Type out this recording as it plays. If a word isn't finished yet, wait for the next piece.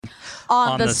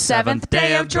On the seventh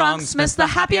day of Drunksmas, the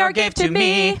happy hour gave to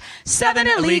me 7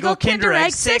 illegal Kinder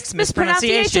eggs, 6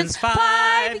 mispronunciations,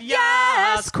 5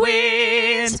 yes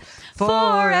queens, 4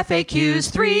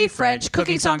 FAQs, 3 French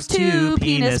cooking songs, 2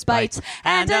 penis bites,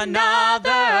 and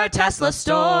another Tesla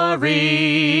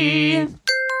story.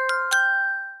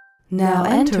 Now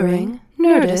entering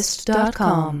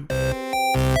Nerdist.com.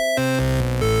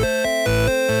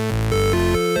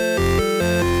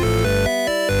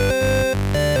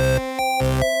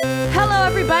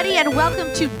 And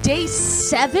welcome to day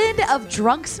 7 of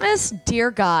Drunksmas.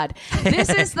 Dear God, this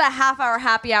is the half-hour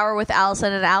happy hour with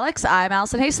Allison and Alex. I'm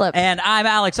Allison Hayslip. And I'm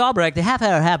Alex Albrecht. The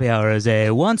half-hour happy hour is a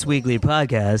once-weekly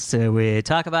podcast. We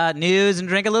talk about news and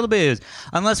drink a little booze.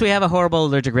 Unless we have a horrible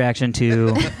allergic reaction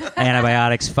to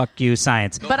antibiotics. Fuck you,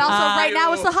 science. But also, right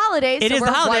now it's the holidays, It so is we're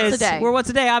the holidays. once a day. We're once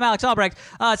a day. I'm Alex Albrecht.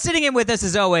 Sitting in with us,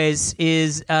 as always,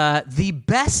 is the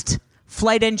best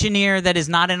flight engineer that is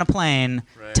not in a plane,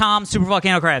 right. Tom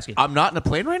Supervolcano Kravsky. I'm not in a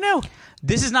plane right now?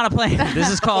 This is not a plane. This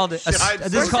is called this is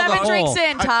called 7 a drinks hole.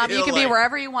 in, Tom. You can be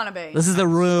wherever you want to be. This is the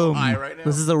room. So high right now.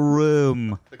 This is the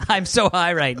room. I'm so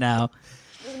high right now.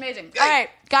 This is amazing. All right,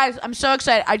 guys, I'm so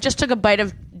excited. I just took a bite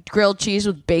of grilled cheese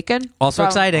with bacon. Also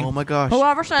exciting. Oh my gosh.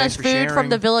 Whoever sent us food sharing. from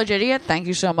the Village Idiot, thank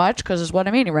you so much, because it's what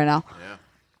I'm eating right now. Yeah.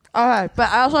 All right, but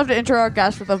I also have to intro our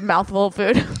guest with a mouthful of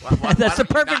food. That's the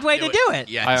perfect way to do it.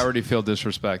 Yet? I already feel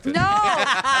disrespected.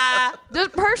 No! This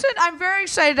person I'm very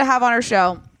excited to have on our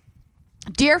show,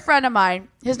 dear friend of mine,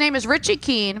 his name is Richie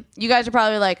Keene. You guys are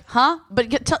probably like, huh? But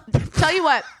tell you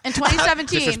what, in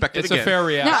 2017... It's a fair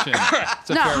reaction. It's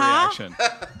a fair reaction.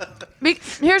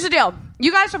 Here's the deal.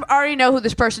 You guys already know who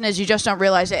this person is. You just don't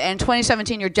realize it. And in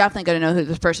 2017, you're definitely going to know who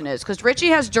this person is. Because Richie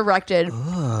has directed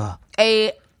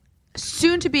a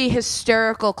soon-to-be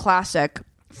hysterical classic,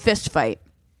 Fist Fight.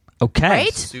 Okay.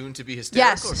 Right? Soon to be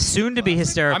hysterical. Yes. Soon to be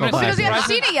hysterical. I'm gonna Because say you haven't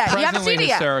seen it yet. You haven't seen it yet.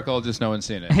 hysterical, just no one's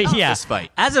seen it. yeah. Fist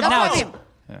Fight. As of That's now, what I it's,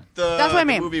 mean. That's what I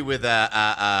mean. The movie with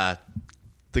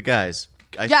the guys.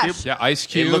 Ice Yes. Cube? Yeah, Ice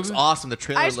Cube. It looks awesome. The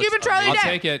trailer Ice looks Cube and Charlie I'll Day.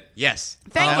 take it. Yes.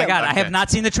 Thank oh you. my God, I have not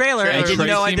seen the trailer. I And didn't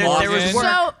know Tracy there was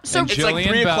Morgan. work. So And It's like Jillian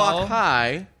 3 o'clock Bell.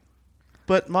 high,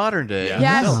 but modern day. Yes.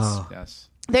 Yes. Oh. Yes.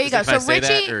 There you go. Can I So say Richie,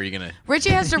 that, or are you gonna? Richie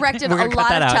has directed We're a gonna cut lot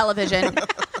that of out. television.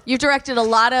 You've directed a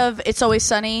lot of It's Always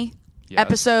Sunny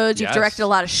episodes. You've Yes. directed a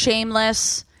lot of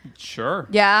Shameless. Sure.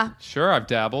 Yeah. Sure, I've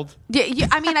dabbled. Yeah,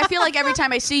 I mean, I feel like every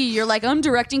time I see you, you're like, I'm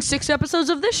directing 6 episodes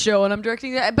of this show, and I'm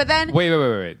directing that. But then, Wait.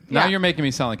 Now Yeah. you're making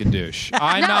me sound like a douche.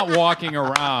 I'm not walking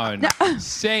around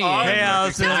saying. Hey,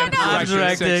 Allison, No. I'm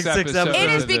directing 6 episodes. it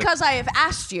is because I have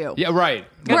asked you. Yeah, right.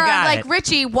 Good Where I'm guy. like,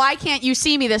 Richie, why can't you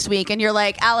see me this week? And you're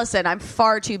like, Allison, I'm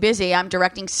far too busy. I'm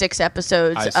directing 6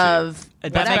 episodes I see. of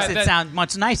That whatever. makes it sound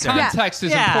much nicer. Context is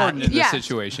Yeah. important in Yeah. this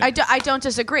situation. I don't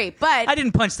disagree. But I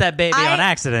didn't punch that baby on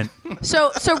accident.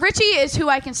 So Richie is who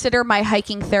I consider my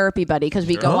hiking therapy buddy because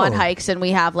we go on Oh. hikes and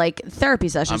we have like therapy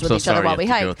sessions I'm with so each other sorry while you we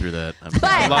have to hike. go through that. But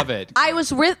I love it. I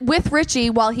was with Richie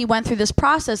while he went through this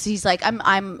process. He's like,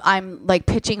 I'm like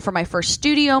pitching for my first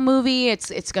studio movie.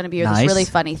 It's going to be Nice. this really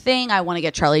funny thing. I want to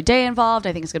get Charlie Day involved.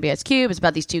 I think it's going to be Ice Cube. It's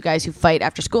about these 2 guys who fight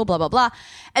after school. Blah blah blah.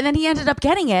 And then he ended up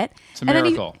getting it. It's a and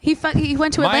miracle. Then he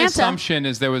went to My Atlanta. assumption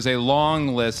is there was a long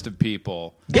list of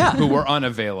people Yeah. who were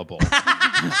unavailable.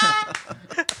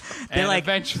 And like,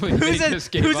 eventually Who's they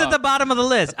just gave at up. the bottom of the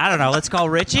list? I don't know. Let's call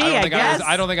Richie, I guess.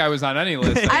 I don't think I was on any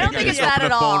list. I don't think it's that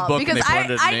at open a phone all book because and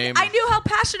they wanted a name. I knew how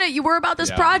passionate you were about this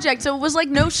Yeah. project, so it was like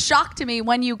no shock to me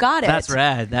when you got it. That's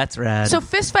rad. That's rad. So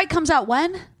Fist Fight comes out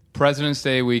when? President's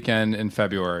Day weekend in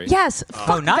February. Yes.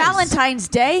 Fuck nice. Valentine's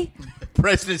Day.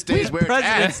 President's Day is where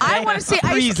President's it's at. I want to see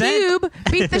Ice Present. Cube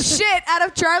beat the shit out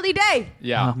of Charlie Day.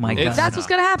 Yeah. Oh, my It's- God. That's what's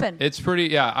going to happen. It's pretty.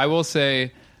 Yeah, I will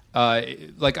say,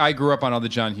 like I grew up on all the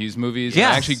John Hughes movies.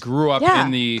 Yes. I actually grew up Yeah.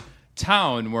 in the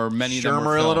town where many of them were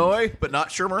Shermer, filmed. Illinois, but not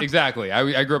Shermer. Exactly.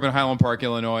 I grew up in Highland Park,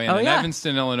 Illinois, and Oh, in yeah.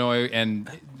 Evanston, Illinois, and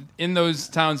in those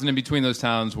towns and in between those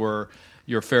towns were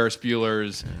your Ferris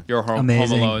Bueller's, your Home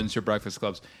Amazing. Alones, your Breakfast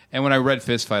Clubs. And when I read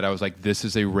Fist Fight, I was like, this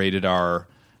is a rated R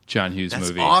John Hughes That's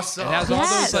movie. awesome. It has all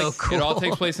Yes. those, like, So it all cool.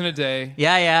 takes place in a day.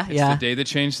 yeah. It's the day that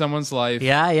changed someone's life.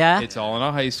 Yeah. It's all in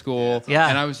a high school. Yeah.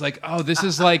 And I was like, oh, this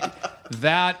is like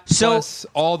that So- plus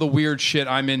all the weird shit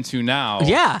I'm into now.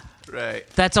 Yeah. Right.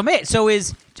 That's amazing. So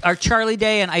are Charlie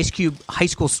Day and Ice Cube high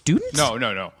school students?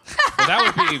 No. Well,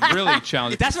 that would be really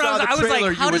challenging. That's what I was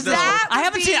like. How does that? I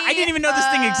haven't seen it. I didn't even know this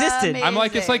thing existed. I'm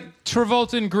like, it's like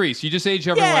Travolta in Grease. You just age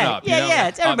everyone up. You know?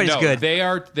 It's everybody's no, good. They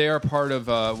are part of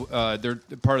they're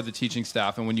part of the teaching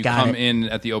staff, and when you Got come it. in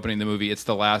at the opening of the movie, it's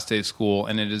the last day of school,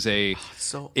 and it is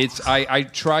so I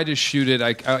tried to shoot it.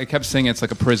 I kept saying it's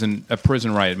like a prison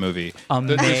riot movie.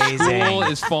 Amazing. The school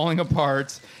is falling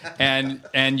apart,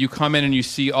 and you come in and you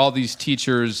see all these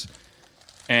teachers,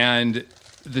 and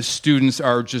the students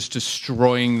are just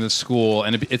destroying the school,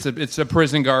 and it's a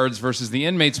prison guards versus the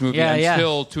inmates movie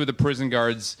until two of the prison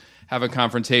guards have a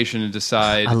confrontation and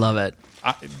decide. I love it.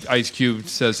 Ice Cube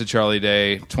says to Charlie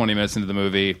Day 20 minutes into the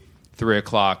movie,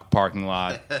 3:00 parking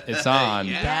lot, it's on.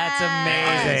 That's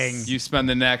amazing. You spend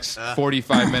the next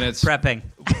 45 minutes Prepping.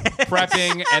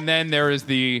 and then there is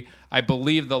I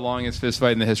believe the longest fist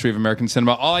fight in the history of American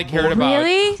cinema. All I cared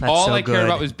Really? That's all so I cared good.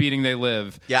 about was Beating They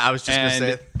Live. Yeah, I was just gonna say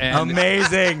it.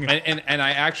 Amazing. And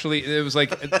I actually, it was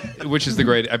like, which is the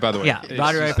great, by the way. Yeah, it's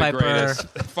Roddy just Ray the Piper. greatest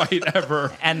fight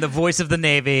ever. And the voice of the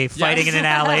Navy fighting in an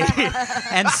alley,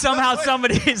 and somehow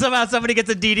somebody gets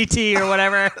a DDT or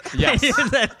whatever. Yes.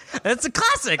 It's a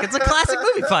classic. It's a classic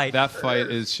movie fight. That fight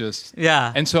is just,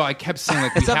 Yeah. And so I kept saying,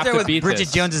 like, It's we up have there to with beat Bridget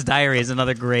this. Jones's Diary is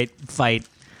another great fight.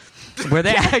 Where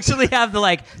they actually have the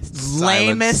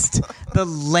lamest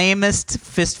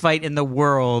fist fight in the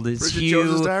world. It's Bridget Hugh.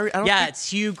 Jones's Diary? I don't think- It's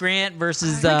Hugh Grant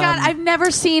versus. Oh my God, I've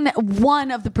never seen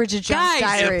one of the Bridget Jones Guys,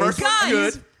 Diaries. first one's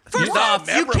good. First It's not off,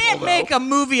 you memorable, can't though. make a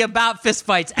movie about fist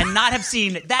fights and not have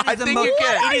seen it. That is I the think most. you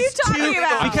can. What are you talking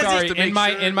about? I'm Because sorry. to make In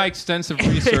my sure- in my extensive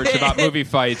research about movie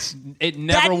fights, it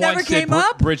never never once came did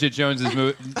up? Bridget Jones's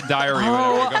Diary.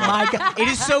 Oh whatever. Come on. my God! It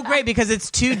is so great because it's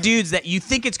two dudes that you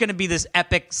think it's going to be this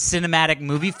epic cinematic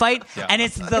movie fight, Yeah. and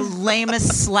it's the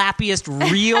lamest, slappiest,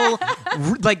 real.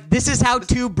 Like this is how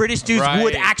two British dudes Right.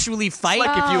 would actually fight.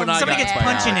 like if you and I Somebody got gets fired.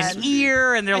 punched in an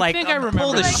ear, and they're like, think I pull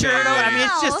remember the that. shirt over. I mean,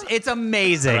 Wow. it's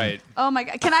amazing. Right. Oh my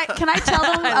God! Can I tell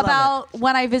them I love about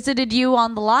when I visited you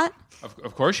on the lot?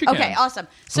 Of course you can. Okay, awesome.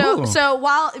 So Ooh.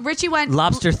 while Richie went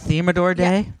Lobster Themador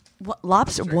Day. What,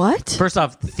 lobster? What? First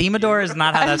off, Themador is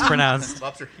not how that's pronounced.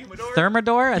 Lobster humidor?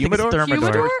 Thermidor? I think it's Humidor?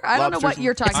 Thermidor. Humidor? I don't know Lobsters- what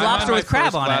you're talking It's I'm about. lobster on with my crab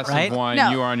first on it, glass of right? Wine. No.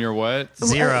 You are on your what?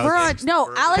 Zero. We're on,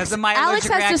 no, Alex. Because of my Alex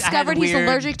allergic has reaction, I had discovered he's weird-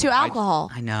 allergic to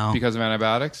alcohol. I know. Because of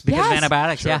antibiotics? Because of Yes.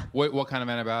 antibiotics, yeah. What kind of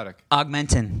antibiotic?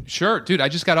 Augmentin. Sure, dude. I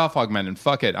just got off Augmentin.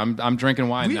 Fuck it. I'm drinking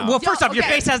wine now. Well, first Yo, off, your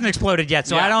okay. face hasn't exploded yet,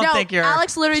 so Yeah. I don't No, think you're.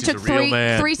 Alex literally She's a took real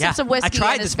man. three sips Yeah, of whiskey I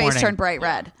tried and his this face morning. turned bright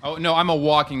red. Oh no, I'm a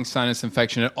walking sinus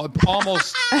infection.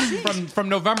 Almost from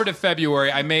November to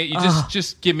February. You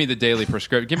just give me the daily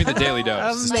prescription. Give me the daily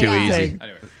dose. It's too easy.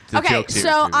 Anyway. The Okay, joke's here,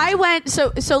 so too. I went.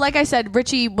 So like I said,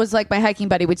 Richie was like my hiking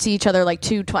buddy. We'd see each other like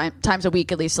two times a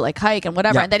week at least to like hike and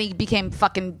whatever. Yeah. And then he became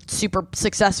fucking super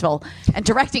successful and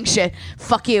directing shit.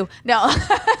 Fuck you. No,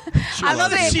 I'm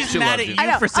loves saying- you. She's She mad loves at you. you I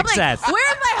know. for I'm like, success.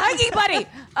 where's my hiking buddy?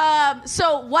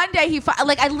 So one day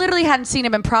I literally hadn't seen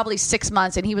him in probably 6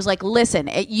 months, and he was like, "Listen,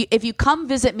 if you come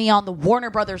visit me on the Warner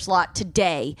Brothers lot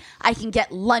today, I can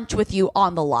get lunch with you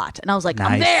on the lot." And I was like,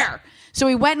 "I'm Nice. there." So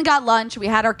we went and got lunch. We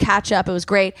had our catch up. It was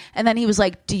great. And then he was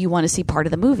like, "Do you want to see part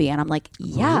of the movie?" And I'm like,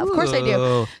 "Yeah, of course I do."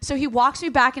 Ooh. So he walks me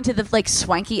back into the like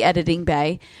swanky editing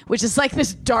bay, which is like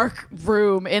this dark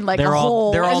room in like They're a all-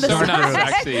 hole. they're in all the So not side.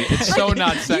 sexy. It's so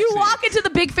not sexy. You walk into the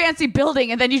big fancy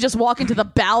building and then you just walk into the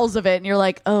bowels of it and you're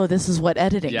like, "Oh, this is what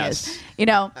editing Yes. is." You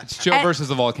know? It's Joe And- versus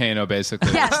the volcano,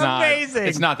 basically. Yes. It's not, Amazing.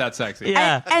 It's not that sexy.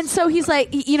 Yeah. And so he's like,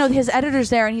 you know, his editor's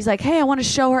there, and he's like, "Hey, I want to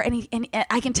show her," and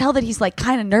I can tell that he's like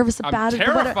kind of nervous I'm about it. or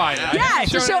whatever. terrified. I Yeah, haven't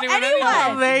to shown show anyone anyone.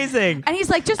 anything. Amazing. And he's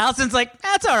like, just Allison's like,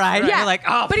 that's all right. yeah. You're like,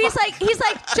 oh, but he's like,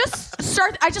 just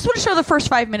start. I just want to show the first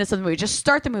 5 minutes of the movie. Just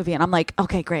start the movie, and I'm like,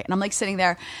 okay, great. And I'm like sitting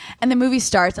there, and the movie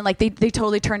starts, and like they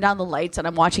totally turn down the lights, and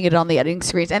I'm watching it on the editing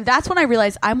screens, and that's when I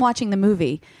realized I'm watching the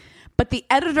movie. But the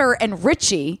editor and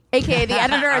Richie, aka the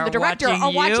editor and Are the director, watching are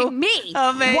you? watching me,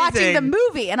 Amazing. watching the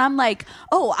movie, and I'm like,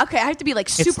 oh, okay, I have to be like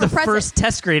super it's the present. first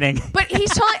test screening. But he's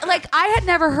telling, like, I had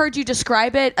never heard you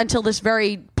describe it until this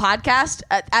very podcast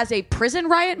as a prison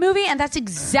riot movie, and that's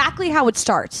exactly how it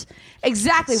starts.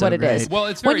 Exactly So what it is. great. Well,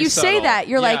 it's when very you say subtle. that,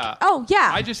 you're like, oh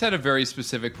yeah, I just had a very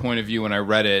specific point of view when I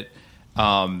read it,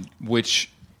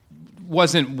 which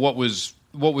wasn't what was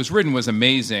written was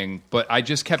amazing, but I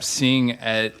just kept seeing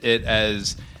it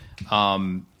as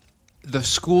the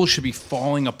school should be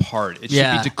falling apart. It should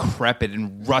Yeah. be decrepit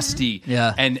and rusty.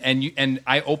 Yeah. And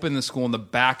I opened the school in the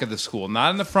back of the school, not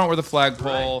in the front where the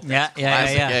flagpole. Yeah.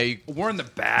 Classic, We're in the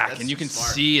back, That's and you can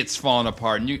smart. see it's falling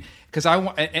apart. And because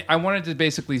I wanted to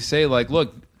basically say, like,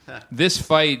 look, this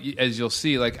fight, as you'll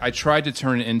see, like, I tried to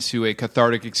turn it into a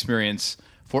cathartic experience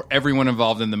for everyone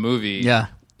involved in the movie. Yeah.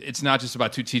 it's not just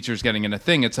about two teachers getting in a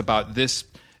thing. It's about this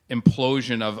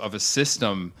implosion of a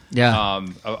system,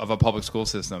 of a public school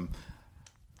system.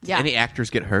 Yeah. Any actors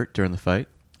get hurt during the fight?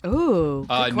 Ooh,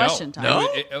 good question, Tom.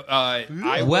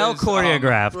 I well was,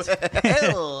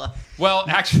 choreographed. well,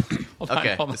 actually, hold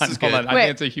on. This is Hold good. on. I Wait.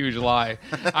 think it's a huge lie.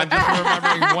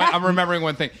 I'm remembering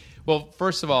one thing. Well,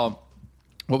 first of all,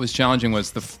 what was challenging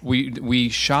was we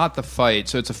shot the fight,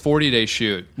 so it's a 40-day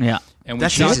shoot. Yeah. And we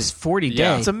That's shot, Jesus, 40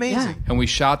 Yeah. days. It's amazing. and we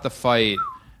shot the fight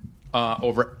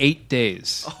over 8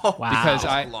 days. Wow. Because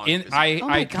I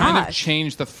my kind of gosh.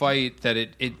 changed the fight that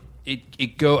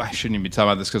it go. I shouldn't even be talking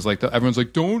about this because everyone's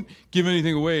like, don't give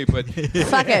anything away. But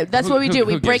Fuck it. That's what we do.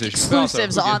 We who break gives a shit? Also,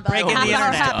 exclusives who gives- on the Breaking the happy hour.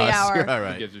 internet. Happy hour. You're all Who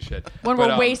right. gives a shit? When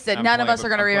we're wasted, I'm none of pulling us are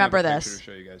gonna I'm pulling remember up a this. picture to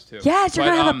show you guys too. Yes, you're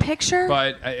gonna have a picture?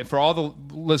 But for all the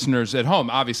listeners at home,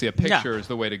 obviously a picture is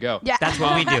the way to go. Yeah. That's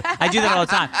what we do. I do that all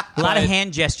the time. A lot of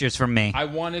hand gestures from me. I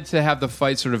wanted to have the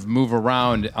fight sort of move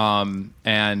around,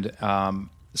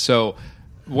 so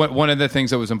one of the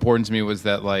things that was important to me was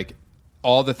that like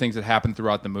all the things that happen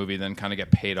throughout the movie then kind of get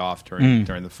paid off during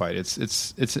the fight. It's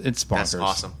bonkers. That's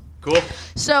awesome. Cool.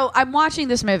 So I'm watching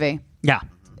this movie, Yeah.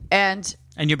 and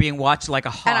And you're being watched like a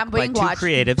hawk I'm by being two watched.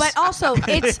 creatives. But also,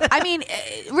 it's. I mean,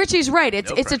 Richie's right.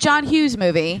 It's a John Hughes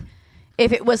movie.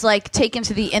 If it was like taken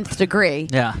to the nth degree,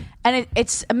 Yeah. and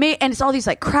it's amazing, and it's all these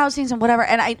like crowd scenes and whatever.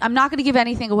 And I'm not going to give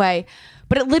anything away,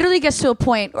 but it literally gets to a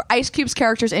point where Ice Cube's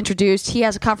character is introduced. He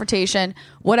has a confrontation,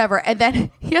 whatever, and then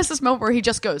he has this moment where he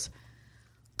just goes,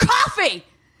 "Coffee."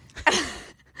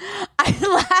 I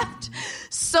laughed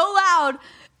so loud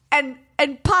and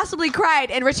possibly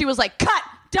cried, and Richie was like, "Cut,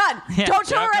 done, Yeah. don't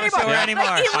show her Don't anymore." show her anymore.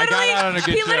 Like, he I got out on a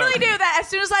good literally joke. knew that as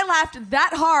soon as I laughed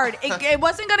that hard, it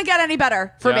wasn't going to get any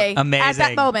better for Yep. me at Amazing.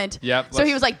 that moment. Yep. So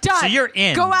he was like, "Done." So you're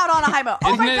in. Go out on a high note.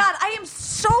 Oh Isn't my it- god, I am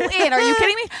so in. Are you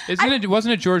kidding me?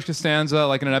 Wasn't it George Costanza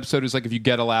like in an episode who's like, if you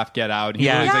get a laugh, get out? He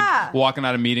Yeah. was Yeah. like walking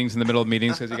out of meetings in the middle of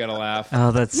meetings because you got to laugh.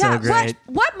 Oh, that's Yeah. so great.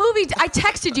 What movie? I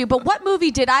texted you, but what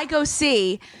movie did I go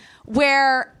see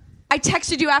where I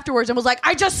texted you afterwards and was like,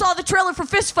 "I just saw the trailer for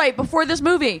Fist Fight before this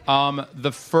movie."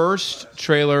 The first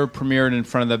trailer premiered in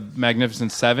front of the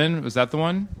Magnificent Seven. Was that the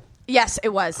one? Yes, it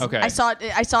was. Okay. I saw it.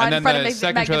 I saw And it in then front the of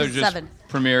second trailer Magnificent just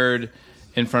Seven. premiered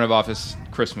in front of Office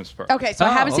Christmas Party. Okay, so I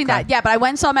Oh, haven't seen okay. that. Yeah, but I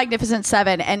went and saw Magnificent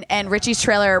Seven, and Richie's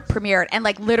trailer premiered, and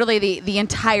like literally the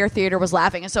entire theater was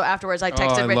laughing. And so afterwards, I texted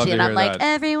I'd love Richie, to and I'm hear like, that.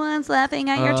 "Everyone's laughing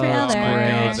at your Oh trailer." my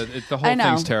god, the I whole know.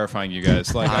 thing's terrifying, you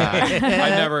guys. Like,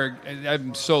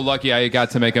 I'm so lucky I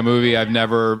got to make a movie. I've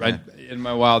never, in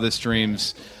my wildest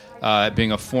dreams,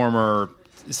 being a former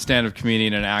stand-up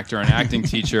comedian and actor and acting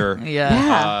teacher.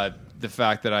 Yeah. The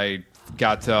fact that I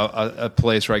got to a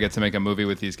place where I get to make a movie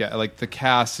with these guys, like the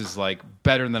cast is like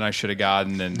better than I should have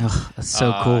gotten, and That's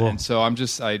so cool. And so I'm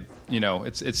just,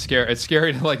 it's scary. It's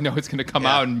scary to like know it's going to come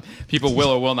out and people will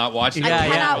or will not watch it. I or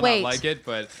will cannot not wait. like it,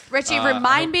 but Richie, I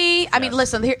remind hope- me. I mean,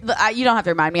 yes. listen, you don't have to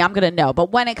remind me. I'm going to know.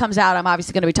 But when it comes out, I'm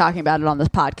obviously going to be talking about it on this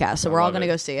podcast. So we're all love going to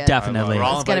it. go see it. Definitely. We're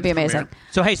all It's going to be invited to amazing.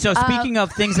 premiere. So speaking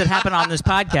of things that happen on this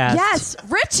podcast, Yes,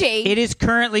 Richie. it is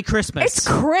currently Christmas. It's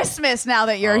Christmas now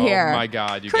that you're here. Oh my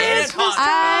god, you guys!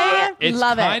 I It's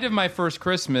love kind it. of my first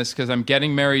Christmas because I'm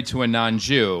getting married to a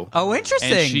non-Jew. Oh,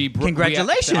 interesting. And she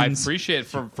Congratulations. I appreciate it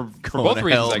for Going both to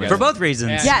reasons. hell, I guess. For both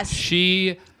reasons. And Yes.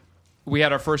 we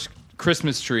had our first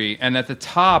Christmas tree, and at the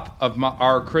top of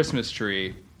our Christmas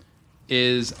tree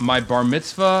is my bar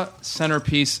mitzvah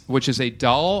centerpiece, which is a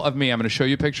doll of me. I'm going to show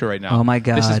you a picture right now. Oh, my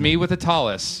This is God. me with a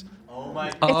tallis.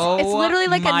 It's literally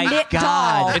like my a knit God.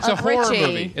 doll It's a of horror Richie.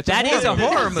 movie. It's That is a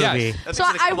horror movie. Yes. That's So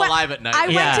gonna come alive at night. I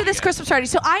Yeah. went to this Christmas party.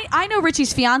 So I know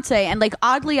Richie's fiance, and like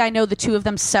oddly, I know the two of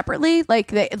them separately,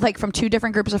 like from two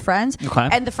different groups of friends. Okay.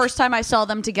 And the first time I saw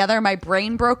them together, my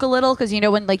brain broke a little because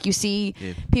when like you see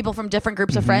people from different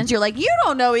groups of friends, you're like, you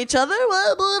don't know each other.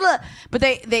 Blah, blah, blah. But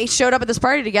they showed up at this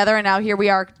party together, and now here we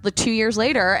are, like 2 years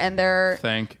later, and they're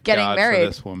Thank getting God married. for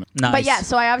this woman. Nice. But yeah,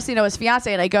 so I obviously know his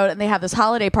fiance, and I go and they have this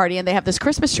holiday party, and they have this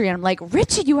Christmas tree, and I'm like,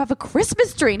 Richie, you have a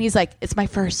Christmas tree, and he's like, it's my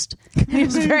first. And he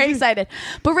was very excited.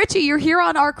 But Richie, you're here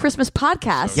on our Christmas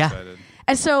podcast, Yeah. Excited.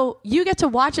 and so you get to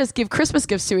watch us give Christmas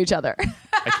gifts to each other.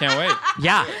 I can't wait.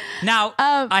 Yeah. Now,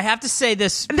 I have to say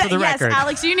this for the yes, record.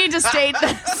 Alex, you need to state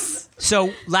this.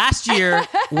 So last year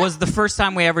was the first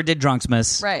time we ever did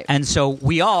Drunksmas. Right. And so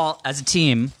we all, as a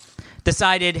team,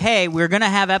 decided, hey, we're going to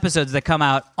have episodes that come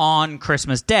out on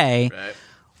Christmas Day. Right.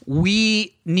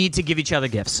 We need to give each other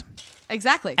gifts.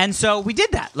 Exactly. And so we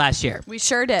did that last year. we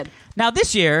sure did. Now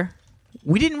this year,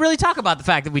 we didn't really talk about the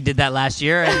fact that we did that last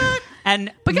year.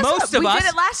 And But guess most what? of We us, did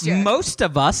it last year. most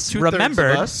of us Two-thirds of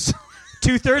remembered. us.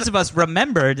 2/3 of us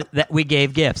remembered that we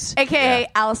gave gifts. AKA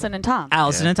Allison and Tom.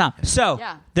 Allison and Tom. So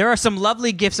Yeah. there are some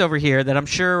lovely gifts over here that I'm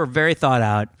sure are very thought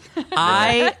out.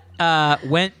 I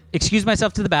excused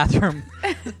myself to the bathroom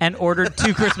and ordered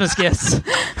 2 Christmas gifts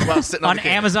While sitting on the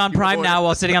can. Amazon You Prime ordered- now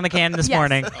while sitting on the can this Yes.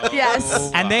 morning.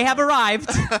 Yes. And they have arrived.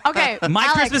 Okay. My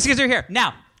Alex. Christmas gifts are here.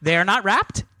 Now, they are not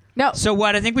wrapped. No. So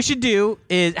what I think we should do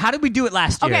is, how did we do it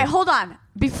last year? Okay, hold on.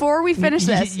 Before we finish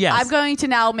this, Yes. I'm going to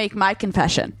now make my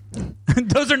confession.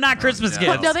 Those are not Christmas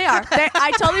gifts. No, they are.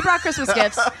 I totally brought Christmas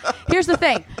gifts. Here's the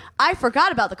thing. I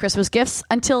forgot about the Christmas gifts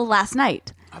until last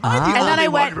night. And then I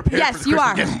went, yes, you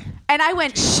are. And I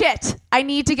went, shit, I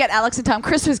need to get Alex and Tom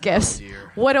Christmas gifts.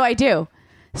 What do I do?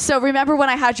 So remember when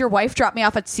I had your wife drop me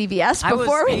off at CVS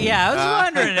before we... I was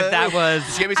wondering if that was...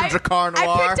 She gave me some Dracar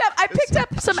Noir. I picked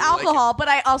up some alcohol, but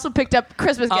I also picked up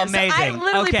Christmas gifts. Amazing. So I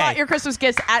literally Okay. bought your Christmas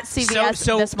gifts at CVS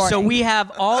this morning. So we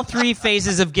have all 3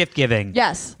 phases of gift giving.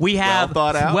 Yes. We have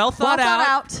Well thought out. well thought Well thought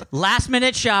out, out. last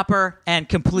minute shopper, and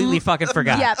completely fucking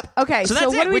forgot. Yep. Okay. So that's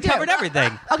what it. do we We do? covered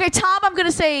everything. Okay, Tom, I'm going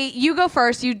to say you go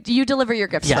first. You deliver your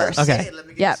gifts Yeah. first. Okay.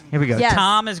 Yep. Here we go. Yes.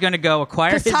 Tom is going to go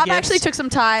acquire his Because Tom gifts actually took some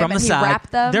time from and the he side.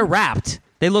 wrapped them. They're wrapped.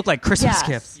 They look like Christmas Yes.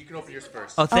 gifts. You can open yours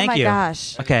first. Oh, thank oh my you.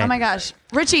 gosh. Okay. Oh my gosh.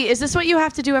 Richie, is this what you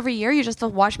have to do every year? You just have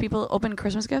to watch people open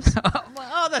Christmas gifts?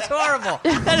 Oh, that's horrible.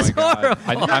 That is horrible.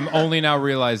 I'm only now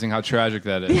realizing how tragic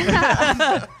that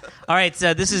is. All right,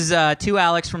 so this is to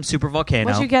Alex from Super Volcano.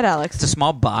 What'd you get, Alex? It's a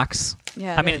small box.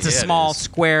 Yeah, I mean, it's a Yeah, it small, is.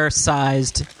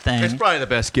 square-sized thing. It's probably the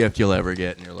best gift you'll ever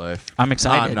get in your life. I'm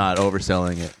excited. I'm not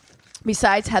overselling it.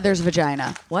 Besides Heather's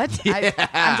vagina. What?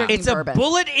 I'm drinking It's a bourbon.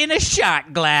 bullet in a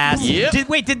shot glass. Yep.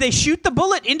 Did they shoot the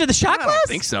bullet into the shot I glass? don't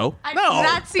think so.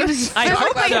 That seems I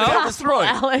hope physically so. impossible, Destroyed.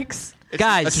 Alex.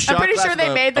 Guys, That's a shot I'm pretty glass sure they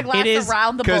with made the glass It is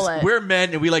around the Because bullet. we're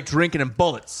men and we like drinking and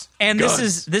bullets. And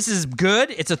Guns. this is good.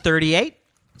 It's a 38.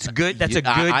 It's good. That's a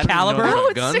Yeah, I good don't even know caliber. about Oh,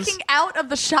 it's guns? sticking out of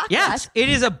the shot Yes, glass. it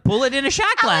is a bullet in a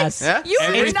shot glass. Alex, Yeah? you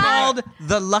And do It's not. called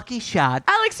the Lucky Shot.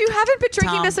 Alex, you haven't been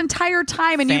drinking Tom, this entire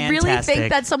time, and you really fantastic.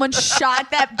 think that someone shot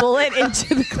that bullet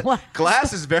into the glass.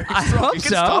 Glass is very strong. hope You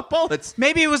can so. stop bullets.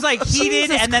 Maybe it was like heated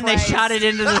Jesus and then Christ. they shot it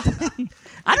into the thing.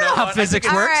 I don't know how what? physics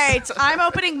All works. right, I'm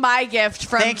opening my gift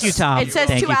from. Thank you, Tom. It says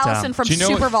Thank to you, Tom. Allison from Do you know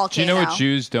Super what, Volcano. Do you know what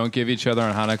Jews don't give each other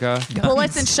on Hanukkah?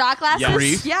 Bullets and shot glasses. Yeah.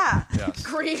 Grief? Yeah. Yes.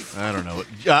 Grief. I don't know.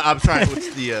 I'm trying.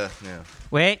 What's the? Yeah.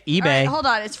 Wait, eBay. All right, hold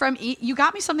on. It's from. You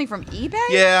got me something from eBay.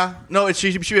 Yeah. No, it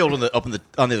should be able to open the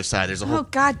on the other side. There's a whole. Oh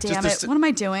God damn just it! What am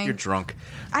I doing? You're drunk.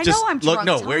 I Just know I'm look, drunk,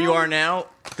 No, where you Tom. are now,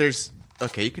 there's.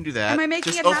 Okay, you can do that. Am I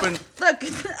making just it open? happen?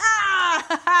 Look.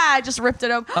 I just ripped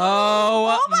it open.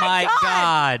 Oh, my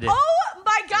God. Oh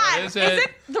my God! What is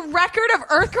it? the record of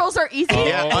Earth Girls Are Easy?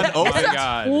 Yeah, Oh unopened. my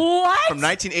God. What? From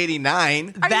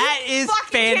 1989. Are That you is fucking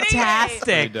kidding me? Pretty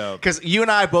fantastic. dope. Because you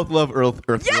and I both love Earth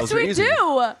Yes, Girls Are we Easy.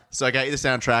 do. So I got you the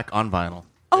soundtrack on vinyl.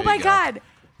 Oh There my you go. God!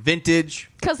 Vintage.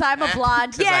 Because I'm a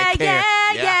blonde. 'Cause I Yeah, care.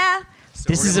 yeah, Yeah. yeah. So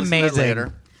This we're is gonna listen to that amazing.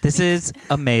 later. This is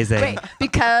amazing. Wait,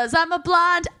 because I'm a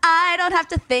blonde, I don't have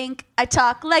to think. I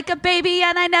talk like a baby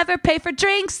and I never pay for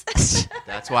drinks.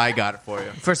 That's why I got it for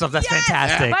you. First off, that's Yes!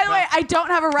 fantastic. By the way, I don't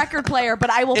have a record player, but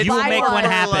I will You will buy make one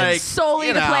happen. Like, solely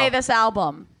you to know. play this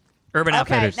album. Urban Okay,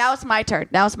 Outfitters. now it's my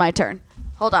turn.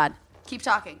 Hold on. Keep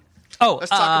talking.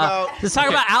 Let's talk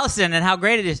about Allison and how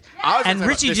great it is. I was gonna And talk about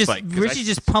Richie this just fight, 'cause Richie I-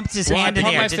 just pumped his Well, hand I in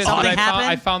pumped the air. my Did fist, something but I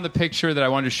happen? found the picture that I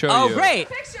wanted to show Oh, you. great.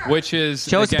 Which is,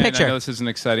 Show us a again, picture. I know this isn't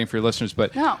exciting for your listeners,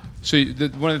 but No. so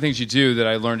one of the things you do that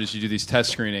I learned is you do these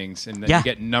test screenings and then Yeah. you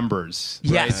get numbers.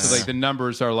 Right? Yes. So like the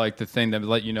numbers are like the thing that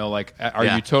let you know like are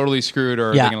Yeah. you totally screwed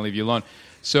or are Yeah. they going to leave you alone?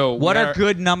 So What we are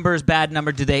good numbers, bad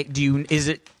number? Is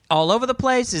it all over the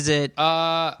place? Is it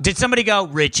did somebody go,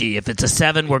 Richie, if it's a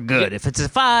 7, we're good. If it's a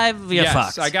 5, you're Yes,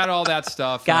 fucked. I got all that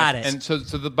stuff. Got and it. And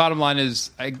so the bottom line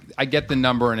is I get the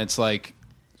number and it's like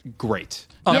great.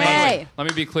 Oh, Now, by the way, Yay. let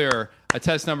me be clear. A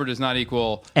test number does not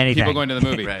equal Anything. people going to the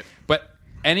movie. Right. But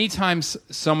anytime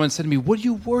someone said to me, what are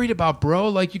you worried about, bro?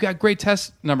 Like, you got great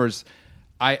test numbers.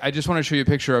 I just want to show you a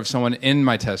picture of someone in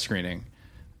my test screening.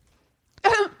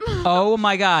 Oh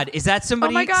my God. Is that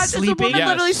somebody Oh my God, it's a sleeping? woman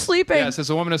literally sleeping. Yes, it's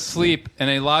a woman asleep in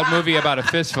a loud movie about a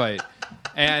fist fight.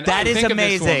 And That I is think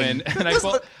amazing. Of this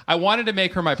woman, and I wanted to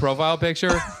make her my profile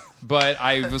picture, but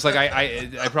I was like,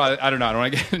 I probably, I don't know, I don't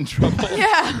want to get in trouble.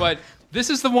 Yeah. But this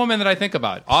is the woman that I think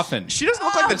about often. She doesn't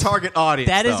look like the target audience.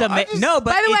 That is though. amazing. No,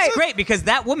 but By the it's way- great because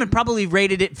that woman probably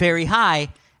rated it very high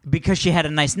because she had a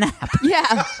nice nap.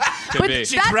 Yeah. but be.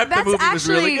 She dreamt the that's movie was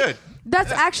really actually good.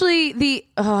 That's actually the.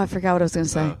 Oh, I forgot what I was going to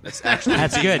say. That's actually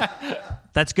That's good.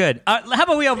 That's good. How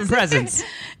about we open presents?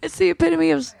 It's the epitome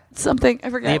of something. I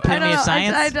forget. The epitome I don't of know.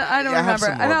 science? I don't Yeah, have remember.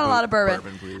 some I've more had a lot of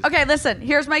bourbon. please. Okay, listen.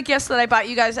 Here's my gifts that I bought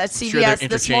you guys at Sure, they're CVS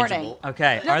this morning. interchangeable.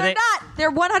 Okay. No, Are they're they not.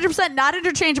 They're 100% not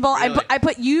interchangeable. Really? I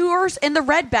put yours in the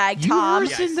red bag, Tom,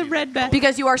 yours in the red bag?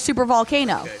 because you are Super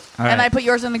Volcano, All and right. I put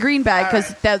yours in the green bag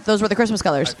because those were the Christmas I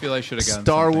colors. feel I should have gotten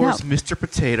Star something. Wars, No. Mr.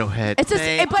 Potato Head. It's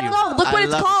Thank but you. no, look what I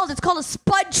it's love called. It's called a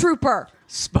Spud Trooper.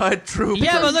 Spud Trooper.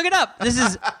 Yeah, but look it up. This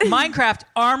is Minecraft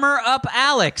Armor Up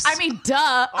Alex. I mean,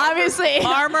 duh. Obviously,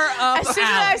 Armor Up as soon as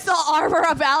I Alex. saw Armor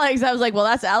Up Alex, I was like, well,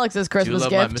 that's Alex's Do you Christmas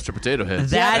love my gift. Mr. Potato Head?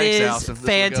 That Thanks, is Allison. This will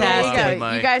go, fantastic. There you in go.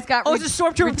 my- You guys got. Oh, it's a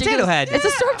Stormtrooper ridiculous- potato head. It's a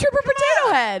Stormtrooper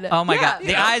potato head. Oh my Yeah. god,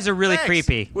 the eyes are really Thanks.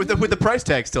 creepy. With the price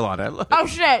tag still on it. Oh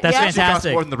shit! That's yeah. It costs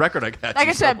fantastic. more than the record I got. Like you,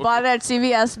 I said, so- bought it at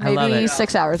CVS I love maybe it.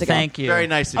 6 hours ago. Thank you. Very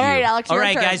nice of All you. right, Alex. All your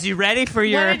right, turn. guys, you ready for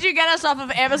your? What did you get us off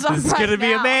of Amazon? This is Prime gonna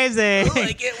be now? amazing.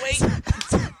 I can't wait.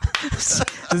 This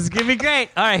is gonna be great.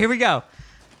 All right, here we go.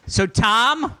 So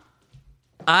Tom,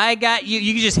 I got you.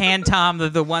 You can just hand Tom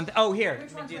the one. Oh, here.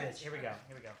 Let me do this. Here we go.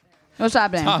 Here we go. What's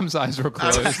happening? Tom's eyes were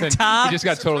closed. And Tom- he just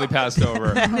got totally passed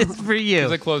over. It's for you.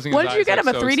 He's like closing What his did you eyes, get him?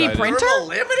 like, A so 3D excited.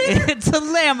 printer? It's a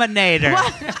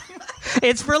laminator.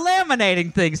 It's for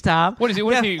laminating things, Tom. What is he?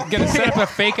 What is he going to set up a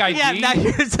fake ID? Yeah, now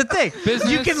here's the thing.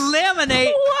 Business? You can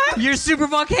laminate your Super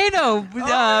Volcano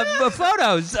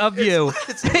photos of you.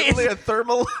 It's literally a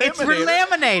thermal It's for laminator.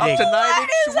 laminating. Up to 9 inch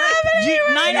width.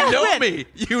 You, 9 You inch know width. me.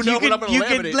 You know you what I'm going to laminate.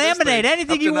 could this laminate thing.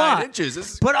 anything Up to you 9 want. inches.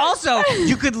 This is But also,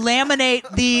 you could laminate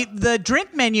the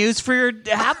drink menus for your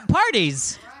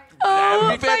parties. Oh,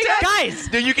 That'd be fantastic. Guys,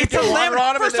 Then you can it's a put water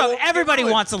on 'em First and off, they won't everybody get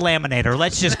ruined. wants a laminator.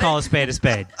 Let's just call a spade a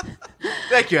spade.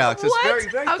 Thank you, Alex. It's What? very,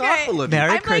 very Okay. thoughtful of you. Merry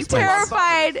I'm like Christmas.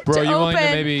 terrified Bro, to you willing open.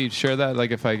 to maybe share that?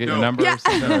 Like if I get your No. number Yeah. or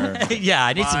something? Or- Yeah,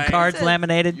 I need some Fine. cards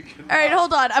laminated. All right,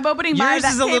 hold on. I'm opening mine. Yours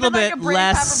That is a came little in like bit a brain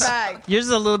less. pepper bag. Yours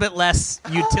is a little bit less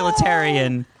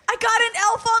utilitarian. I got an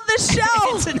elf on the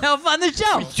shelf. It's an elf on the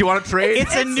shelf. Do you want to trade?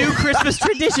 It's a new Christmas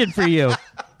tradition for you.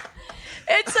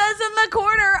 It says in the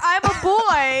corner, "I'm a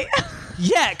boy."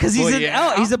 Yeah, because he's Boy an elf.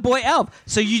 elf. He's a boy elf.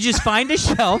 So you just find a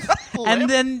shelf, and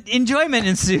then enjoyment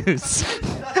ensues.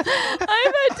 I've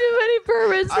had too many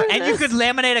bourbons. for And you this. could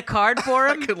laminate a card for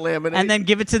I him, could laminate. and then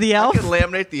give it to the I elf. could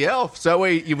laminate the elf. So that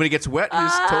way, when he gets wet, he's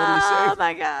totally Oh safe.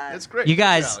 my god! That's great. You Good,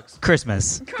 guys, Alex.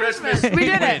 Christmas. Christmas. We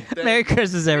did it. Thank Merry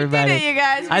Christmas, everybody. We did it, you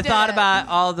guys. We I did thought it. about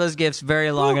all of those gifts very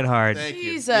long and hard, Thank you.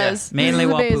 Jesus. mainly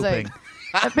This while is amazing.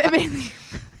 pooping.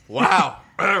 Yeah. Wow.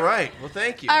 All right. Well,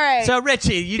 thank you. All right. So,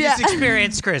 Richie, you just Yeah.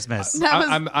 experienced Christmas. that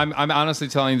was I'm honestly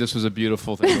telling you this was a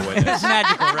beautiful thing to witness. It's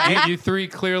magical, right? You three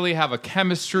clearly have a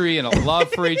chemistry and a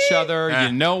love for each other. Yeah.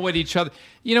 You know what each other.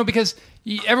 You know because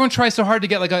everyone tries so hard to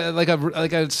get like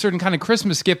a certain kind of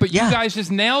Christmas gift, but Yeah. you guys just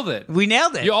nailed it. We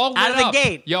nailed it. You all lit out of the up.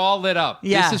 gate. You all lit up.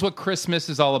 Yeah. This is what Christmas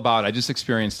is all about. I just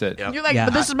experienced it. Yep. you're like, Yeah.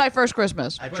 but this is my first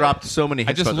Christmas. I dropped so many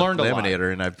hits just on the learned a lot.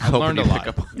 laminator, and I've I learned a lot. pick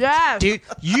up. Yes. Dude,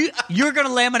 you're gonna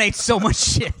laminate so much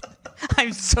shit.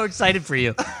 I'm so excited for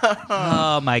you. Oh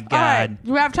my All right. god.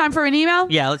 Do we have time for an email?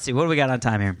 Yeah, let's see. What do we got on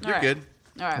time here? You're right. good.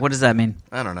 All right. What does that mean?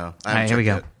 I don't know. All right, here we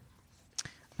go.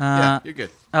 Yeah, you're good.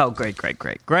 Oh, great.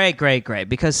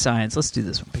 Because science. Let's do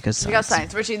this one. Because science. We got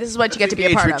science. Richie, this is what you get to be a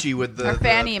Engage part Richie of. with the Our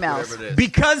fan the- emails. whatever it is.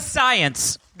 Because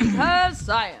science. Because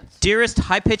science. Dearest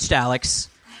high-pitched Alex,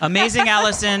 amazing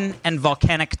Allison, and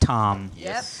volcanic Tom.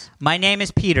 Yep. My name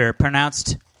is Peter,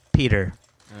 pronounced Peter.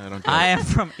 I don't get I it. am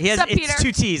from. He has, What's up, it's Peter?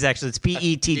 2 T's actually. It's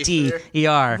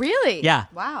Petter. Really? Yeah.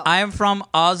 Wow. I am from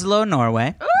Oslo,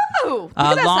 Norway. Ooh. Look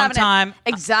at us long having time-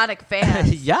 exotic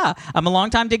fans. Yeah, I'm a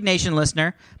longtime Dignation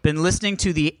listener. Been listening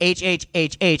to the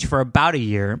HHHH for about a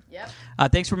year.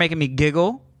 Yep. Thanks for making me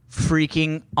giggle,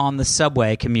 freaking on the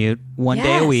subway commute one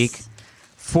day a Yes. week.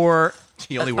 For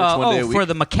He only works one day a week. for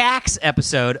the macaques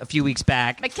episode a few weeks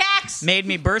back. Macaques. Made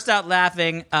me burst out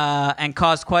laughing and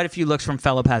caused quite a few looks from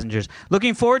fellow passengers.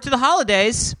 Looking forward to the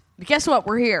holidays Guess what?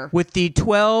 We're here. with the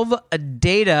 12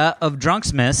 data of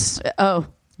Drunksmiths. Oh,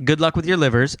 Good luck with your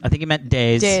livers. I think he meant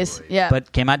days. days. Yeah.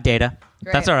 But came out data.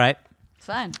 Great. That's all right.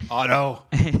 fun. Auto.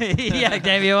 Yeah,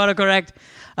 Dave, you autocorrect.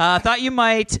 Thought you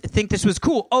might think this was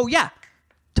cool. Oh, yeah.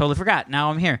 Totally forgot. Now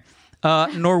I'm here.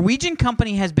 Norwegian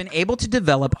company has been able to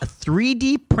develop a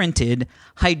 3D printed,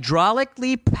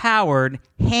 hydraulically powered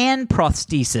hand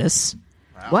prosthesis.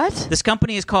 What? This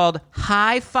company is called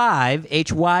Hy5,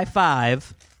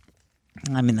 HY5.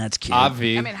 I mean, that's cute.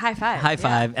 Avi. I mean, high five. High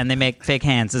five, and they make fake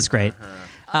hands. That's great.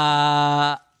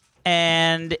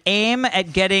 And aim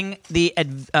at getting the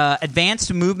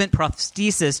advanced movement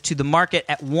prosthesis to the market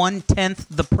at 1/10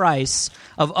 the price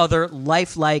of other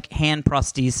lifelike hand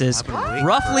prosthesis,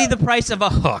 roughly the price of a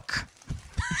hook.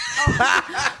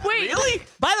 Wait, really?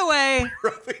 By the way,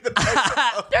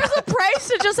 There's a price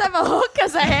to just have a hook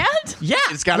as a hand? Yeah,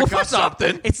 It's gotta cost first off,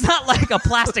 something. It's not like a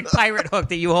plastic pirate hook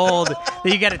that you hold that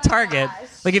you get at Target.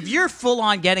 Like if you're full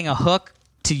on getting a hook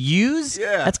to use,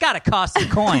 that's got to cost a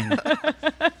coin.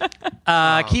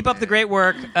 Keep up the great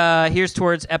work. Here's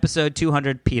towards episode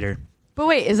 200, Peter. But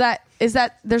wait, is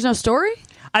that there's no story?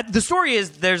 The story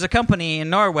is there's a company in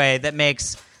Norway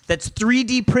that's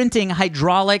 3D printing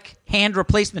hydraulic hand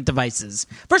replacement devices.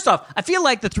 First off, I feel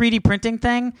like the 3D printing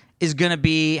thing is going to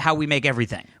be how we make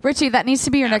everything. Richie, that needs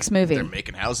to be your next movie. They're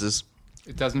making houses.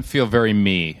 It doesn't feel very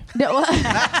me. No,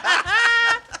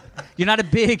 You're not a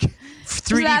big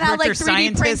 3D is that how printer like 3D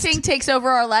scientist. printing takes over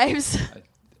our lives?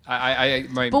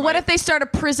 But What if they start a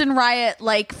prison riot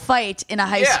like fight in a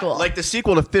high school? Like the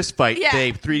sequel to Fist Fight. Yeah.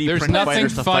 They 3D There's print nothing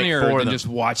fighters to fight funnier for than them. just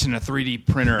watching a 3D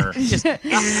printer.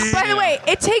 By the way,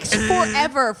 it takes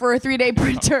forever for a 3D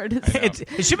printer.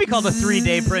 It should be called a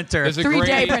 3-day printer. There's a 3D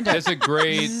great, printer. there's a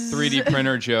great 3D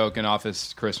printer joke in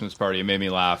Office Christmas Party. It made me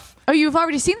laugh. Oh, you've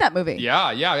already seen that movie? Yeah,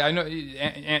 I know.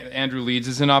 Andrew Leeds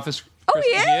is in Office. Oh,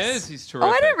 he Christmas. is? He's terrific.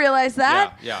 Oh, I didn't realize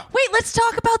that. Yeah. Wait, let's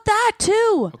talk about that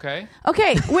too. Okay.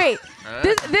 Okay, wait.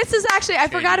 This is actually I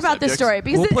forgot about this subjects. story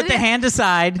because We'll put the hand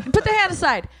aside. Put the hand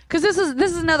aside because this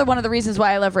is another one of the reasons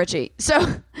why I love Richie. So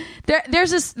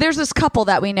there's this couple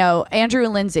that we know, Andrew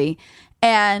and Lindsay,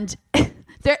 and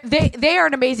they are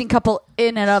an amazing couple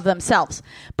in and of themselves.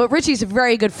 But Richie's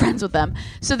very good friends with them,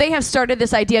 so they have started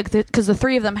this idea because the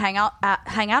three of them hang out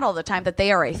all the time that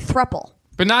they are a throuple.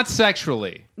 But not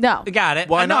sexually. No, Got it.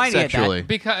 Why I know not I get that. sexually?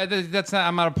 Because that's not.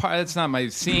 I'm not a part. That's not my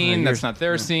scene. That's not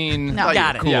their scene. No. Oh,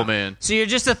 Got you're it. cool, Yeah. man. So you're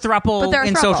just a But throuple they're a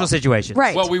in throuple. social situations.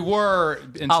 Right. Well, we were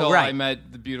until right. I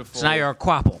met the beautiful. So now you're a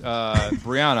quapple.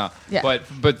 Brianna. Yeah.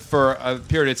 But for a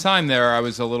period of time there, I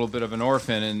was a little bit of an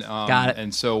orphan, and Got it.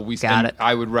 And so Got it.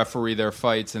 I would referee their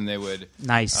fights, and they would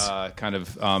Nice. kind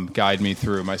of guide me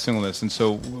through my singleness. And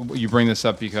so you bring this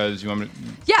up because you want me to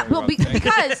Yeah, talk well, about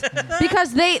things?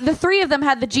 because the three of them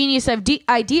had the genius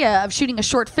idea of shooting a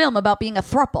short film about being a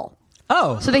throuple.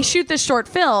 Oh. So they shoot this short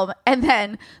film, and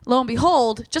then lo and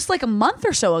behold, just like a month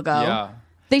or so ago, Yeah.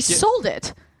 they sold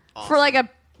it for like a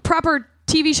proper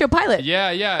TV show pilot. Yeah.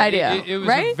 Idea, It was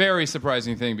right? a very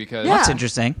surprising thing because Yeah. That's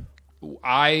interesting.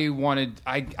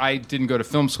 I didn't go to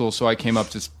film school, so I came up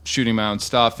just shooting my own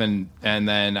stuff, and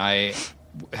then I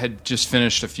had just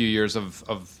finished a few years of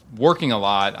working a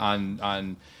lot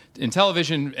on in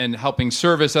television and helping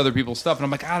service other people's stuff, and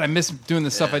I'm like, God, I miss doing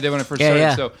the stuff I did when I first started.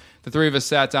 Yeah. So the three of us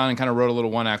sat down and kind of wrote a little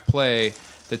one-act play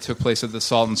that took place at the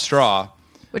Salt and Straw.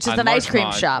 Which is on an ice cream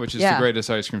Larchmont, shop. which is Yeah. the greatest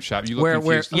ice cream shop. You look Where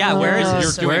confused. where is You're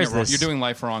this? doing Where it is wrong. this? You're doing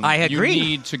life wrong. I agree. You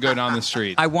need to go down the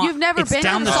street. I want. You've never it's been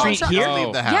down to the the street Salt here. Shop?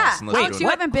 Leave the house Yeah. unless Alex, you're you doing-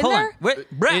 haven't been Hold there? on.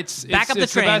 Wait, Brett, It's back up the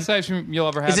it's train. the best ice cream you'll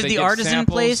ever have. Is it They the give artisan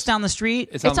samples. place down the street?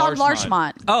 It's It's on Larchmont.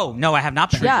 Larchmont. Oh no, I have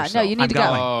not been. Yeah, no, you need I'm to go.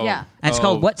 going. Yeah. And it's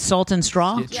called what? Salt and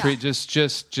Straw. Just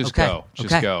Okay. go.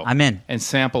 Just Okay. go. I'm in. And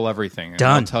sample everything. And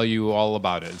Done. I'll tell you all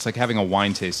about it. It's like having a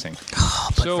wine tasting. So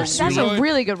for we That's a wrote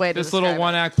really good way to this little describe it.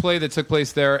 one-act play that took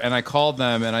place there, and I called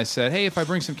them and I said, "Hey, if I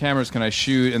bring some cameras, can I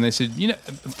shoot?" And they said,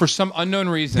 for some unknown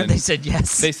reason, They said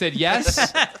yes. They said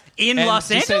yes. in And Los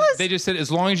just said- Angeles. they just said,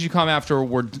 as long as you come after,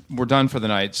 we're done for the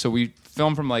night. So we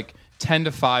filmed from like 10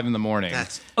 to 5 in the morning.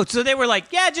 Oh, so they were like,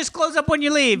 yeah, just close up when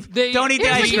you leave. They- Don't eat the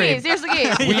Here's ice the cream. keys. Here's the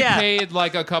keys. We Yeah. paid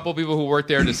like a couple people who worked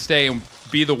there to stay and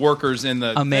be the workers in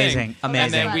the Amazing, thing. amazing.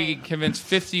 And then we convinced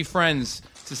 50 friends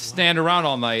to stand around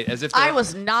all night as if they I were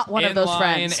was not one of in those line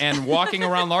friends. and walking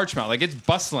around Larchmont like it's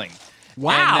bustling.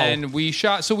 Wow. And then we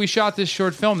shot this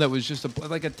short film that was just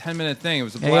like a 10-minute thing. It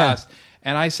was a blast.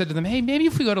 And I said to them, "Hey, maybe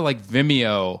if we go to like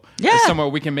Vimeo, Yeah. or somewhere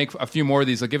we can make a few more of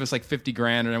these. They'll give us like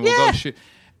 $50,000, and then we'll Yeah. go shoot."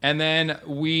 And then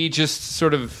we just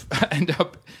sort of end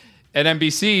up at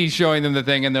NBC showing them the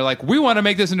thing, and they're like, "We want to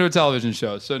make this into a television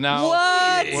show." So now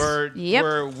What? Yep.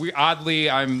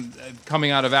 I'm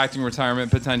coming out of acting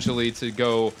retirement potentially to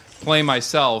go play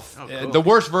myself, the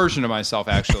worst version of myself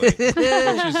actually, which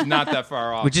is not that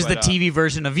far off. Which is the but, TV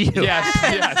version of you.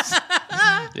 Yes.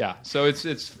 Yeah. So it's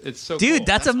so Dude, cool.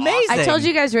 that's amazing. I told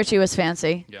you guys Richie was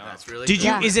fancy. Yeah. That's really Did you?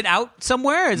 Yeah. Is it out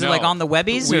somewhere? Is it No. like on the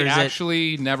webbies, We or is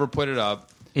actually never put it up.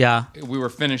 it? Yeah. We were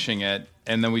finishing it,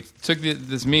 and then we took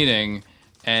this meeting,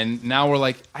 and now we're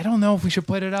like, I don't know if we should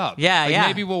put it up. Yeah, Like, yeah.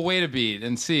 Maybe we'll wait a beat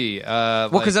and see. Well,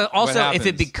 because like, also what if it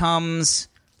happens. becomes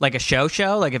like a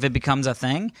show, like if it becomes a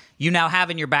thing, you now have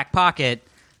in your back pocket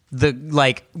the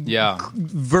like Yeah.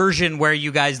 version where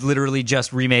you guys literally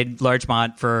just remade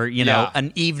Larchmont for Yeah.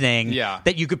 an evening Yeah.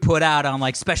 that you could put out on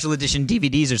like special edition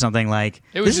DVDs or something. Like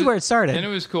It was this is just- where it started. And it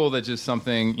was cool that just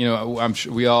something, I'm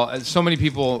sure so many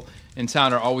people in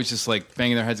town are always just like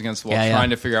banging their heads against the wall Yeah, yeah.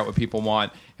 trying to figure out what people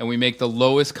want. and we make the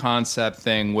lowest concept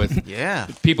thing with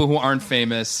people who aren't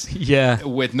famous,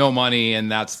 with no money,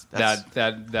 and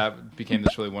that became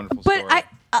this really wonderful story.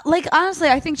 But honestly,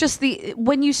 I think just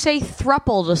when you say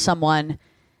thruple to someone,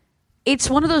 it's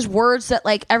one of those words that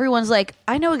like everyone's like,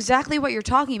 I know exactly what you're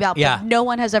talking about, but no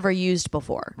one has ever used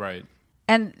before. Right.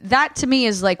 And that to me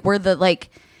is like where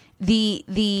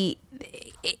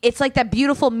it's like that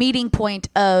beautiful meeting point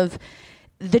of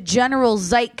the general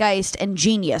zeitgeist and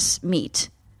genius meet.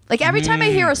 Like every time I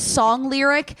hear a song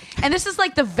lyric, and this is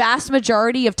like the vast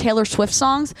majority of Taylor Swift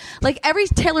songs, like every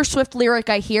Taylor Swift lyric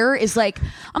I hear is like,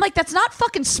 I'm like, that's not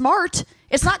fucking smart.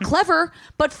 It's not clever,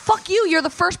 but fuck you. You're the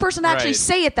first person to actually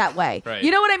say it that way. Right.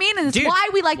 You know what I mean? And it's why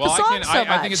we like the song so much.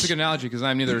 I think it's a good analogy because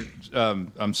I'm neither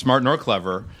I'm smart nor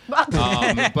clever. But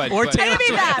Or Taylor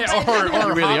maybe that. or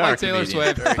You really are Taylor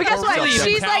comedian. Swift. But guess what? Really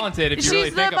She's talented, like, if you really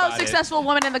she's think the about most it. successful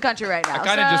woman in the country right now. I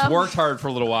kind of just worked hard for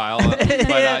a little while, but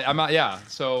I'm not. Yeah,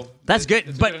 so That's good.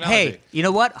 it's a But good analogy. hey, you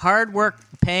know what? Hard work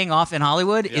paying off in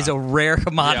Hollywood is a rare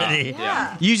commodity.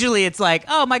 Yeah. Usually it's like,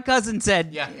 oh, my cousin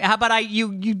said, how about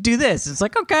you do this? It's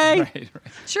like, okay. Right.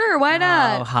 Sure, why Oh,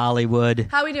 not? Hollywood.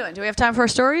 How are we doing? Do we have time for a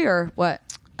story or what?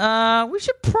 We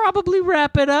should probably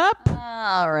wrap it up.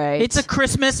 All right. It's a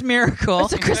Christmas miracle.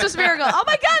 It's a Christmas miracle. Oh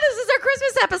my God, this is our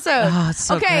Christmas episode. Oh, it's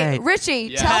so okay, great. Richie,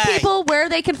 Yes. tell people where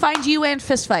they can find you and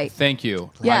Fist Fight. Thank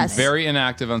you. Yes. I'm very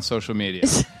inactive on social media.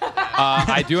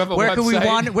 I do have a Where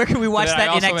website. can we watch that that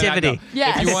I also inactivity? am.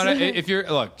 Yes. If you want to, if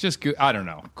you're just I don't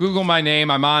know. Google my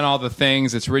name. I'm on all the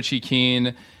things. It's Richie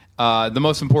Keene. The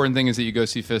most important thing is that you go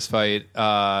see Fist Fight.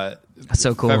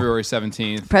 So cool. February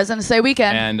 17th. President's Day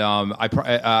weekend.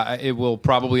 And it will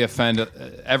probably offend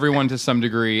everyone to some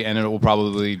degree, and it will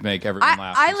probably make everyone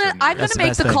laugh. I'm going That's to the make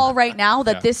best the thing. call right now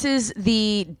that Yeah. this is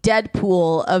the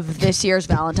Deadpool of this year's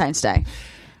Valentine's Day.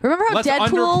 Remember how Let's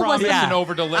Deadpool was? underpromise and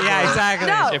overdeliver. Yeah, exactly.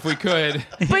 No. If we could.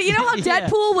 But you know how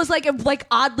Deadpool was like a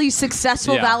oddly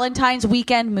successful Yeah. Valentine's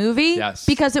weekend movie? Yes.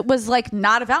 Because it was like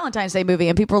not a Valentine's Day movie,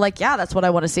 and people were like, "Yeah, that's what I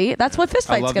want to see." That's what Fist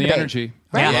I Fight's love going the to be. energy.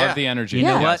 Right? I Yeah. love the energy. You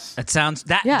know You know Yes. what? That sounds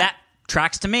that Yeah. that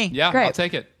tracks to me. Yeah, Great. I'll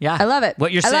take it. Yeah. I love it.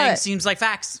 What you're I love saying it. seems like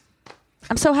facts.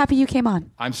 I'm so happy you came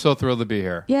on. I'm so thrilled to be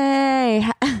here. Yay!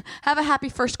 Have a happy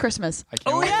first Christmas. I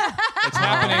can't wait. It's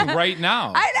happening right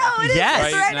now. I know it is. Yes.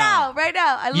 It's right now. Right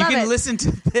now. I love You can it. listen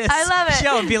to this I love it.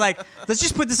 show and be like, let's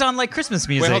just put this on like Christmas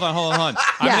music. Wait, hold on.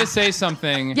 I'm Yeah. going to say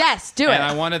something. Yes, do it. And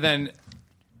I want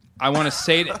to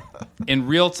say it in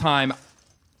real time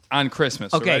on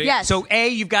Christmas. Okay. Ready? Yes. So A,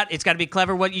 it's got to be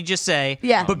clever what you just say.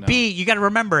 Yeah. But Oh, no. B, you got to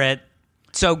remember it.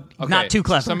 So Okay, not too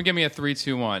clever. So someone give me a 3,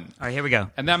 2, 1. All right, here we go.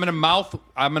 And then I'm gonna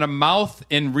mouth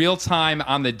in real time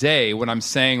on the day what I'm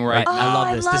saying right Oh, I love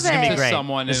I this. love This is gonna it. be to great.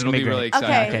 someone, This and is it'll gonna be great. really exciting.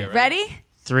 Okay, Okay, ready?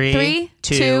 3,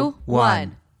 2,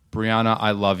 1. Brianna,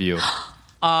 I love you.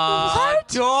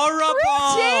 Adorable.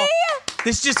 Richie?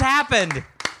 This just happened,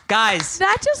 guys.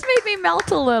 That just made me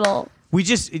melt a little. We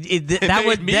just that made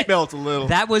was me that, melt a little.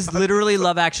 That was literally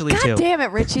Love Actually God too. damn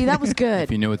it, Richie. That was If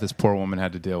good. you knew what this poor woman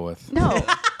had to deal with. No,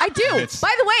 I do.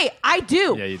 By the way, I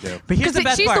do. Yeah, you do. But here's the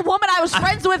Because best she's part. the woman I was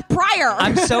friends with prior.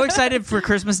 I'm so excited for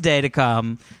Christmas Day to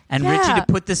come and Yeah. Richie to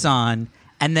put this on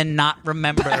and then not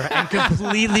remember and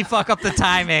completely fuck up the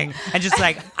timing and just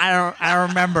like I don't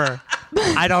remember.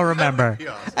 I don't remember.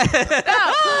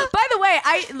 By the way,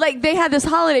 they had this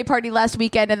holiday party last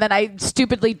weekend, and then I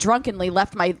stupidly, drunkenly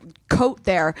left my coat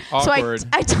there. Awkward. So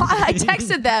I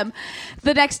texted them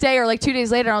the next day or like 2 days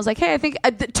later. And I was like, hey, I think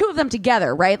the two of them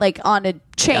together, right? Like on a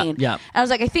chain. Yeah. And I was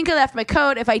like, I think I left my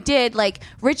coat. If I did, like,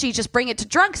 Richie, just bring it to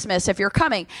Drunksmiths if you're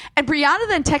coming. And Brianna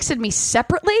then texted me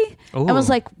separately and was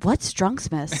like, what's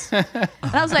Drunksmiths?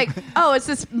 And I was like, oh, it's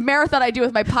this marathon I do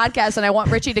with my podcast, and I want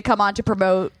Richie to come on to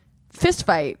promote Fist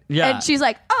Fight. Yeah. And she's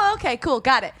like, oh, okay, cool,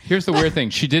 got it. Here's the weird thing.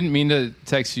 She didn't mean to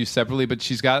text you separately, but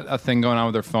she's got a thing going on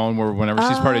with her phone where whenever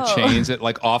she's part of chains, it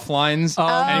like offlines.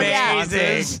 any yeah.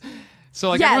 responses. So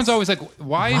like Yes. everyone's always like,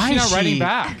 why is she not writing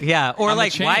back? Yeah, or on the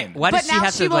like why chain? does But she now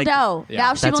have she to will like know. Yeah.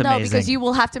 Now she That's will know amazing. because you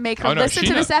will have to make her Oh, no, listen she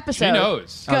to knows. this episode. She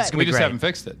knows. Oh, it's gonna Good. be We just great. haven't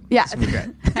fixed it. Yeah.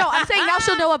 No, I'm saying now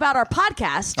she'll know about our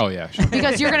podcast. Oh yeah, sure.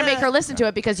 Because you're going to make her listen to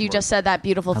it because you just said that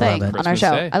beautiful love thing it. on our Christmas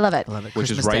show. Day. I love it. Love it.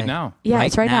 Which is Christmas right Day. now. Yeah,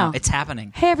 it's right now. It's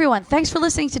happening. Hey, everyone. Thanks for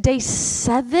listening to day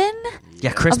 7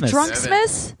 Yeah, Christmas. of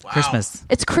Drunksmiths. Christmas.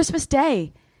 It's Christmas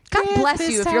Day. God bless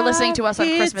you if you're listening to us on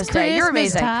Christmas Day. You're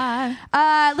amazing.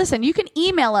 Listen, you can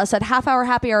email us at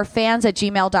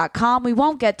halfhourhappyhourfans@gmail.com. We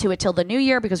won't get to it till the new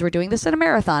year because we're doing this in a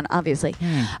marathon, obviously.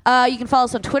 You can follow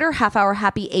us on Twitter,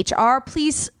 halfhourhappyhr.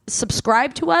 Please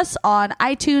subscribe to us on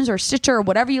iTunes or Stitcher or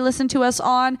whatever you listen to us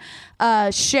on.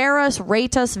 Share us,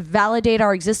 rate us, validate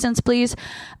our existence, please.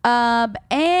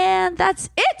 And that's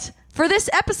it. for this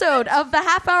episode of the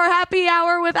Half Hour Happy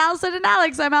Hour with Allison and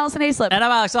Alex. I'm Allison Hayslip. And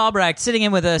I'm Alex Albrecht. Sitting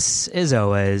in with us, as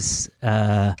always,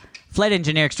 flight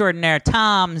engineer extraordinaire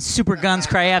Tom Super Guns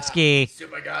Krajewski.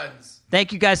 Super Guns.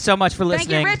 Thank you guys so much for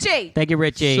listening. Thank you, Richie. Thank you,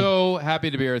 Richie. So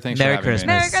happy to be here. Thanks Merry for having Christmas.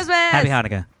 me. Merry Christmas. Happy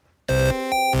Hanukkah.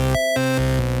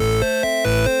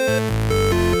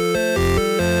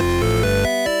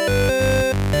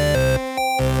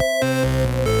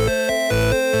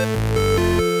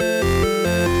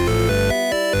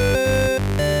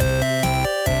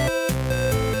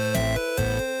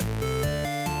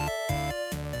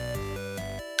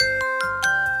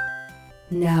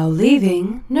 Now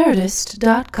leaving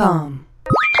Nerdist.com.